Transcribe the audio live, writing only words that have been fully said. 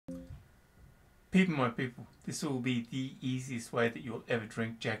People, my people, this will be the easiest way that you'll ever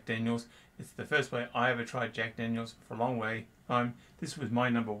drink Jack Daniels. It's the first way I ever tried Jack Daniels for a long way. This was my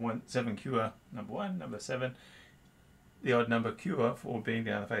number 7 cure. Number 1, number 7. The odd number cure for being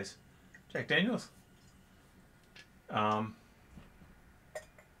down the face. Jack Daniels. Glass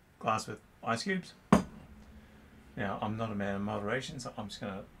with ice cubes. Now, I'm not a man of moderation, so I'm just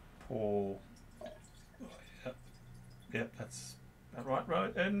going to pour... Yep, that's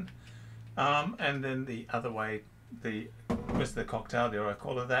right in. And then the other way, the rest of the cocktail, dare I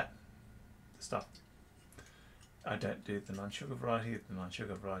call it that, the stuff. I don't do the non-sugar variety. The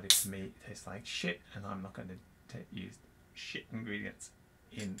non-sugar variety for me tastes like shit, and I'm not going to use shit ingredients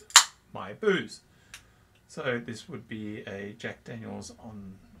in my booze. So this would be a Jack Daniels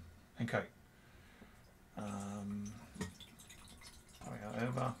and Coke.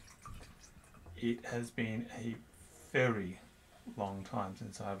 Over. It has been a very long time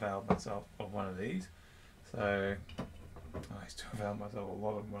since I availed myself of one of these. So I used to avail myself a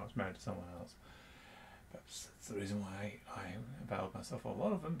lot of them when I was married to someone else. Perhaps that's the reason why I availed myself of a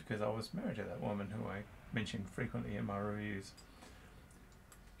lot of them, because I was married to that woman who I mentioned frequently in my reviews.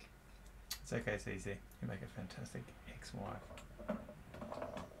 It's okay, Cece. You make a fantastic ex-wife.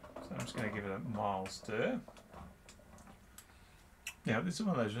 So I'm just going to give it a mild stir. Now, this is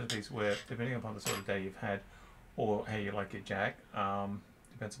one of those recipes where, depending upon the sort of day you've had or how you like your Jack,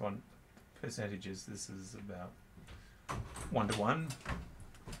 depends upon percentages. This is about 1-to-1.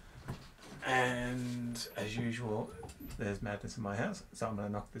 And as usual, there's madness in my house, so I'm going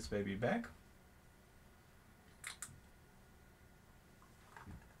to knock this baby back.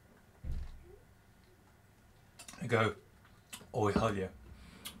 I go, oh hell yeah.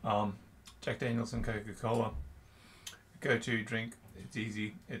 Jack Daniels and Coca-Cola. Go-to drink. It's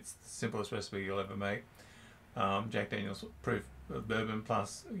easy. It's the simplest recipe you'll ever make. Jack Daniels proof of bourbon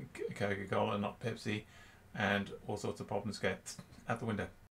plus Coca-Cola, not Pepsi, and all sorts of problems go out the window.